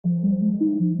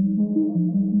Y'all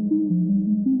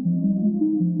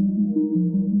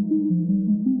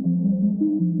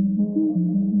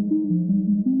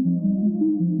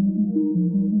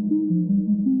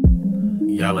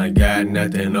ain't got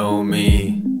nothing on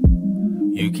me.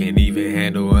 You can't even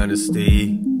handle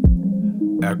honesty.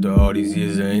 After all these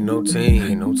years, there ain't no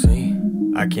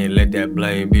team. I can't let that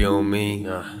blame be on me.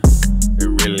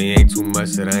 It really ain't too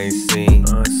much that I ain't seen.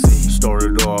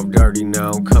 Started off dirty,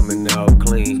 now I'm coming out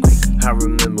clean. I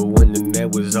remember when the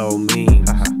net was all mean.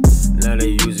 Now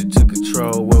they use it to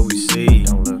control what we see.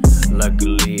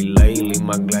 Luckily, lately,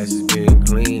 my glass is being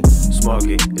clean.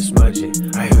 Smogging and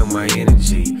smudging, I hear my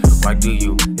energy. Why do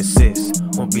you insist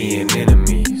on being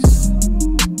enemies?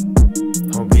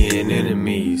 On being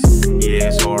enemies. Yeah,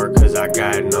 it's hard cause I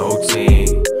got no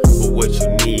team. But what you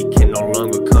need can no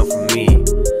longer come from me.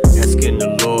 Asking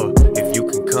the Lord if you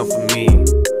can come for me.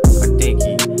 I think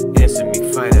He answered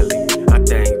me finally. I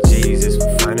thank Jesus for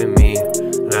finding me.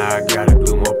 Now I gotta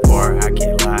do my part, I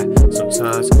can't lie.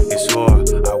 Sometimes it's hard,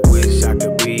 I wish I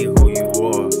could be who you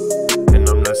are. And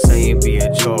I'm not saying be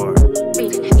in charge.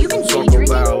 Talk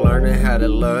about learning how to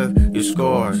love your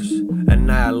scars and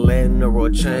not letting the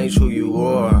world change who you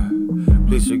are.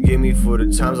 Please forgive me for the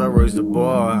times I raised the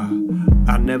bar.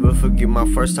 I'll never forget my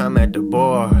first time at the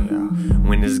bar.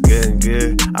 When it's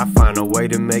good, I find a way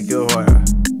to make it hard.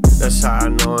 That's how I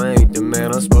know I ain't the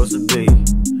man I'm supposed to be.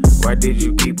 Why did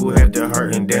you people have to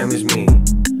hurt and damage me?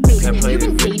 Can't play the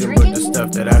victim with the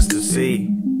stuff that I still see.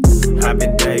 I've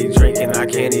been day drinking, I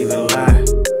can't even lie.